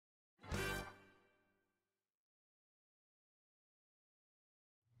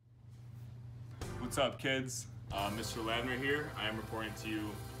What's up, kids? Mr. Lavner here. I am reporting to you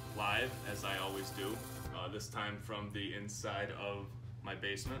live, as I always do, this time from the inside of my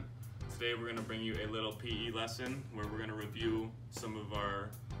basement. Today we're going to bring you a little PE lesson where we're going to review some of our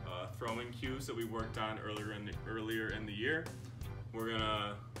throwing cues that we worked on earlier in the year. We're going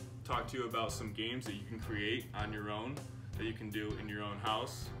to talk to you about some games that you can create on your own, that you can do in your own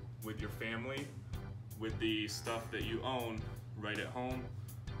house, with your family, with the stuff that you own right at home.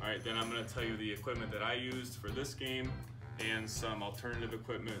 Alright, then I'm going to tell you the equipment that I used for this game and some alternative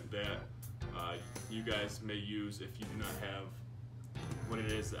equipment that you guys may use if you do not have what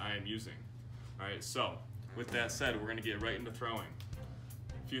it is that I am using. Alright, so with that said, we're going to get right into throwing.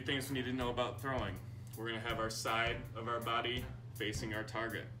 A few things we need to know about throwing. We're going to have our side of our body facing our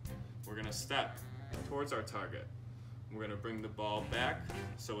target. We're going to step towards our target. We're going to bring the ball back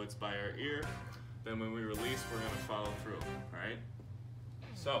so it's by our ear. Then when we release, we're going to follow through. Alright?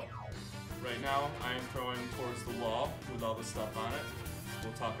 So, right now I am throwing towards the wall with all the stuff on it.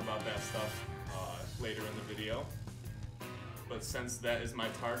 We'll talk about that stuff later in the video. But since that is my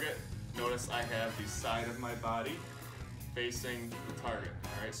target, notice I have the side of my body facing the target.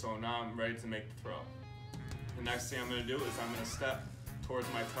 Alright, so now I'm ready to make the throw. The next thing I'm going to do is I'm going to step towards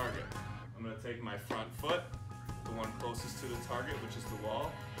my target. I'm going to take my front foot, the one closest to the target, which is the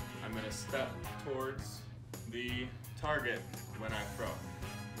wall. I'm going to step towards the target when I throw.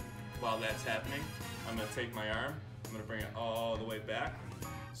 While that's happening, I'm going to take my arm, I'm going to bring it all the way back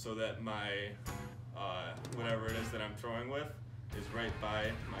so that my, whatever it is that I'm throwing with is right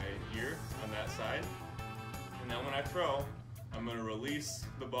by my ear on that side. And then when I throw, I'm going to release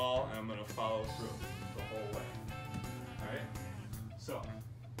the ball and I'm going to follow through the whole way. Alright? So,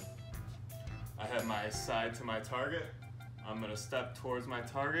 I have my side to my target. I'm going to step towards my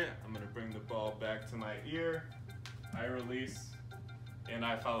target. I'm going to bring the ball back to my ear. I release and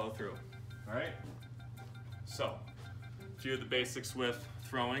I follow through. Alright? So, a few of the basics with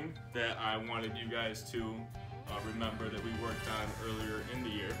throwing that I wanted you guys to remember that we worked on earlier in the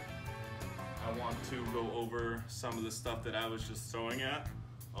year. I want to go over some of the stuff that I was just throwing at,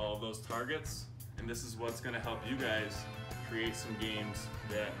 all of those targets, and this is what's going to help you guys create some games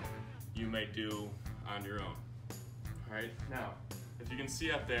that you may do on your own. Alright, now, if you can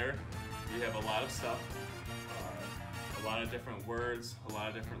see up there, we have a lot of stuff, a lot of different words, a lot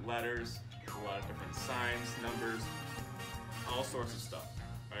of different letters, a lot of different signs, numbers, all sorts of stuff.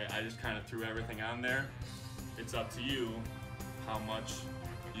 Alright, I just kind of threw everything on there. It's up to you how much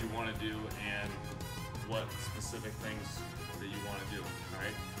you want to do and what specific things that you want to do.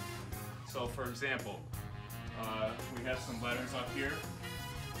 Alright, so for example, we have some letters up here.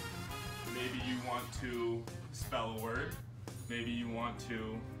 Maybe you want to spell a word. Maybe you want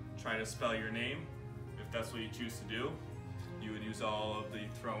to try to spell your name. If that's what you choose to do, you would use all of the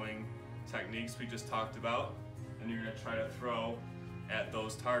throwing techniques we just talked about, and you're going to try to throw at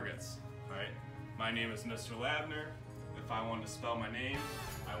those targets. Right? My name is Mr. Lavner. If I wanted to spell my name,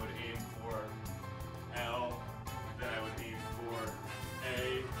 I would aim for L, then I would aim for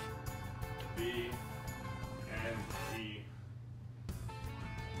A, B, and E,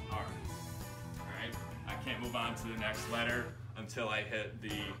 R. Alright? I can't move on to the next letter until I hit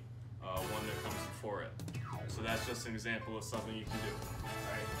the one that comes before it. So that's just an example of something you can do.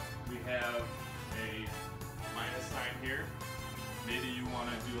 Alright? We have a minus sign here. Maybe you want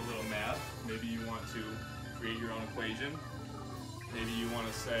to do a little math. Maybe you want to create your own equation. Maybe you want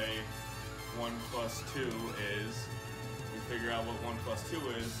to say 1 plus 2 is, we figure out what 1 plus 2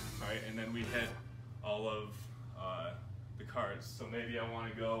 is, right? And then we hit all of the cards. So maybe I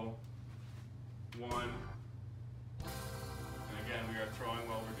want to go 1, and again, we are throwing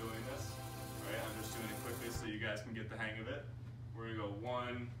while we're doing this, right? I'm just doing it quickly so you guys can get the hang of it. We're going to go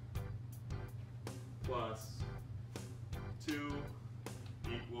 1 plus 2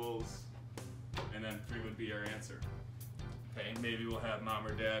 equals, and then 3 would be our answer. Okay, maybe we'll have mom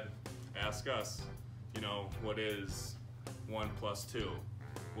or dad ask us, you know, what is 1 plus 2?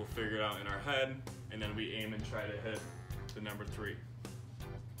 We'll figure it out in our head, and then we aim and try to hit the number 3.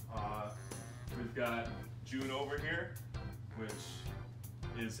 We've got June over here, which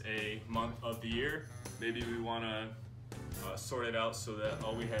is a month of the year. Maybe we want to sort it out so that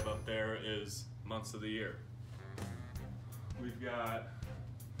all we have up there is months of the year. We've got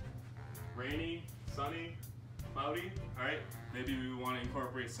rainy, sunny, cloudy. All right, maybe we want to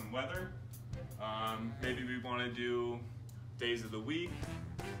incorporate some weather. Maybe we want to do days of the week.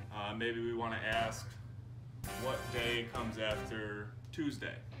 Maybe we want to ask what day comes after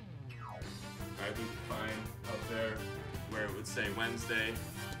Tuesday. All right, we can find up there where it would say Wednesday.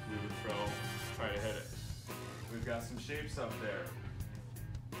 We would try to hit it. We've got some shapes up there.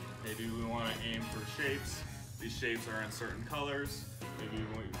 Maybe we want to aim for shapes. These shapes are in certain colors. Maybe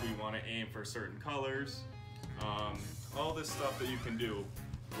we want to aim for certain colors. All this stuff that you can do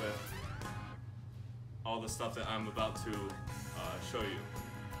with all the stuff that I'm about to show you.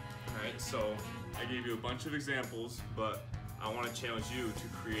 Alright, so I gave you a bunch of examples, but I want to challenge you to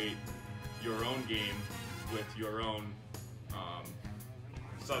create your own game with your own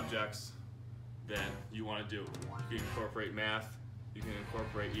subjects that you want to do. You can incorporate math, you can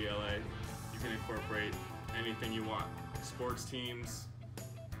incorporate ELA, you can incorporate anything you want. Sports teams,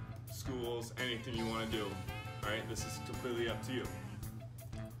 schools, anything you want to do. Alright, this is completely up to you.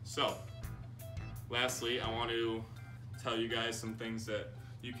 So, lastly, I want to tell you guys some things that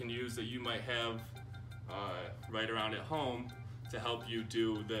you can use that you might have right around at home to help you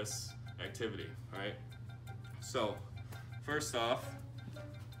do this activity. Alright, so first off,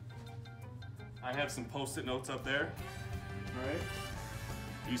 I have some post-it notes up there. Alright,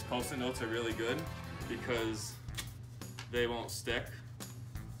 these post-it notes are really good because they won't stick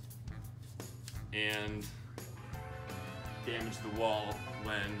and damage the wall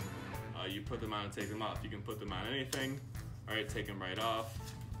when you put them on and take them off. You can put them on anything. Alright, take them right off.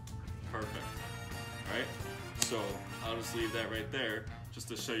 Perfect. Alright, so I'll just leave that right there just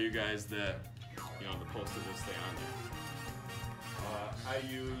to show you guys that, you know, the post-it will stay on there. I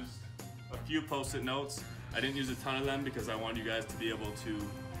used a few post-it notes. I didn't use a ton of them because I wanted you guys to be able to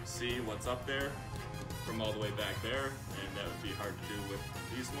see what's up there from all the way back there, and that would be hard to do with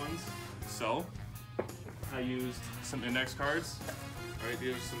these ones. So I used some index cards. Alright,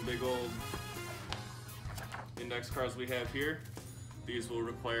 these are some big old index cards we have here. These will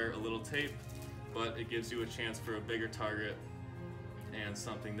require a little tape, but it gives you a chance for a bigger target and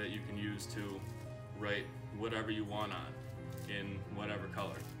something that you can use to write whatever you want on in whatever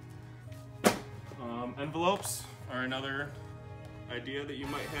color. Envelopes are another idea that you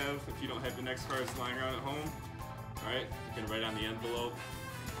might have if you don't have index cards lying around at home. Alright, you can write on the envelope,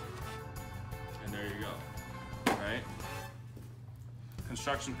 and there you go. Alright,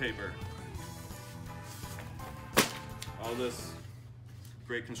 construction paper. All this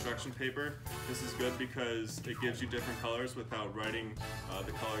great construction paper. This is good because it gives you different colors without writing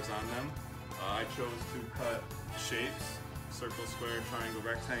the colors on them. I chose to cut shapes, circle, square, triangle,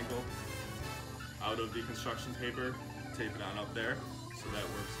 rectangle, out of the construction paper, tape it on up there, so that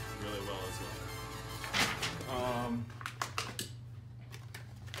works really well as well.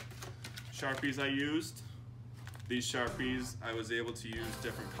 Sharpies I used. These Sharpies, I was able to use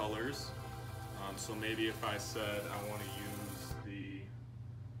different colors. So maybe if I said I want to use the,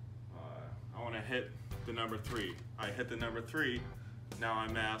 I want to hit the number 3. I hit the number 3, now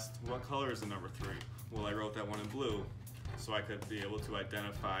I'm asked, what color is the number 3? Well, I wrote that one in blue, so I could be able to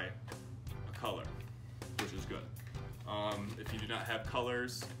identify a color, which is good. If you do not have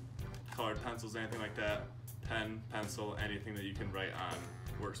colors, colored pencils, anything like that, pen, pencil, anything that you can write on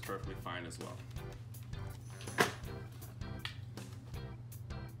works perfectly fine as well.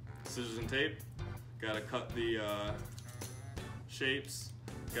 Scissors and tape. Gotta cut the shapes,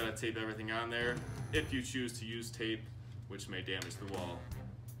 gotta tape everything on there. If you choose to use tape, which may damage the wall,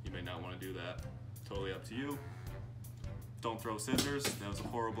 you may not want to do that. Totally up to you. Don't throw scissors, that was a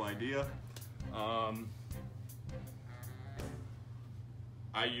horrible idea.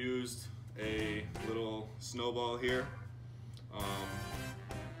 I used a little snowball here.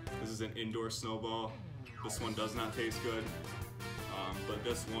 This is an indoor snowball. This one does not taste good, but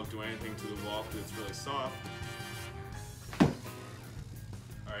this won't do anything to the wall because it's really soft.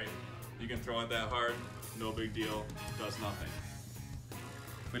 Alright, you can throw it that hard, no big deal, does nothing.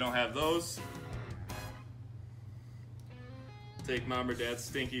 If we don't have those, take mom or dad's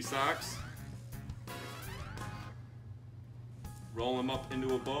stinky socks, roll them up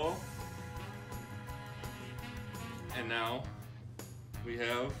into a ball, and now we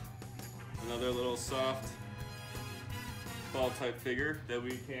have another little soft ball type figure that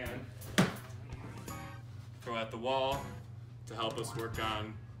we can throw at the wall to help us work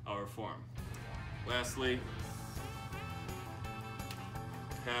on our form. Lastly,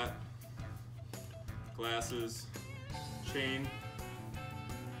 hat, glasses, chain,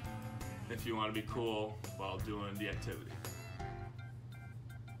 if you want to be cool while doing the activity.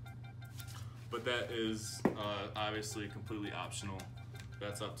 But that is obviously completely optional.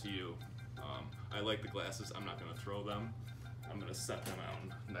 That's up to you. I like the glasses. I'm not going to throw them. I'm going to set them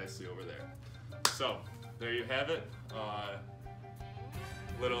out nicely over there. So there you have it.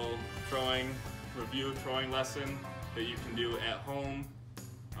 Little throwing lesson that you can do at home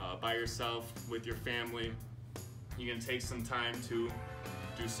by yourself with your family. You can take some time to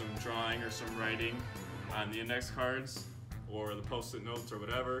do some drawing or some writing on the index cards, or the post-it notes or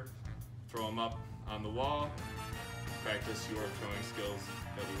whatever, throw them up on the wall, practice your throwing skills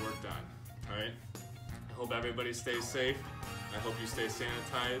that we worked on. Alright? I hope everybody stays safe. I hope you stay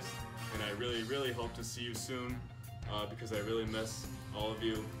sanitized. And I really, really hope to see you soon because I really miss all of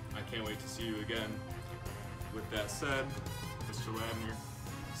you. I can't wait to see you again. With that said, Mr. Lavner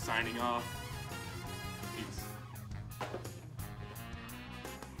signing off. Peace.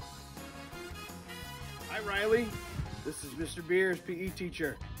 Hi Riley, this is Mr. Beers, PE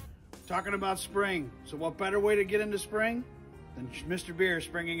teacher. Talking about spring. So what better way to get into spring than Mr. Beers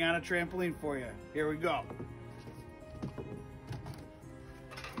springing on a trampoline for you. Here we go.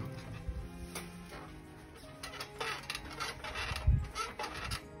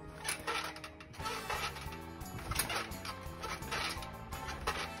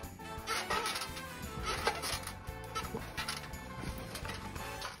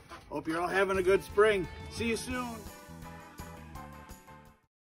 Hope you're all having a good spring. See you soon.